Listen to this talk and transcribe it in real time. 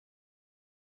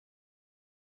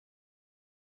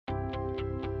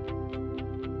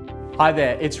Hi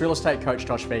there, it's real estate coach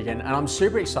Josh Phegan, and I'm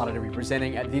super excited to be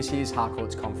presenting at this year's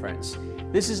Harcourts conference.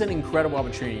 This is an incredible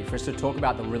opportunity for us to talk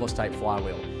about the real estate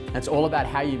flywheel. And it's all about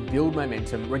how you build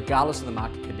momentum regardless of the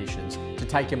market conditions to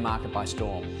take your market by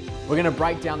storm. We're going to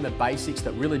break down the basics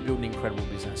that really build an incredible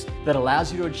business that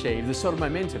allows you to achieve the sort of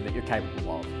momentum that you're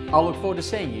capable of. I'll look forward to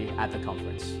seeing you at the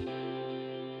conference.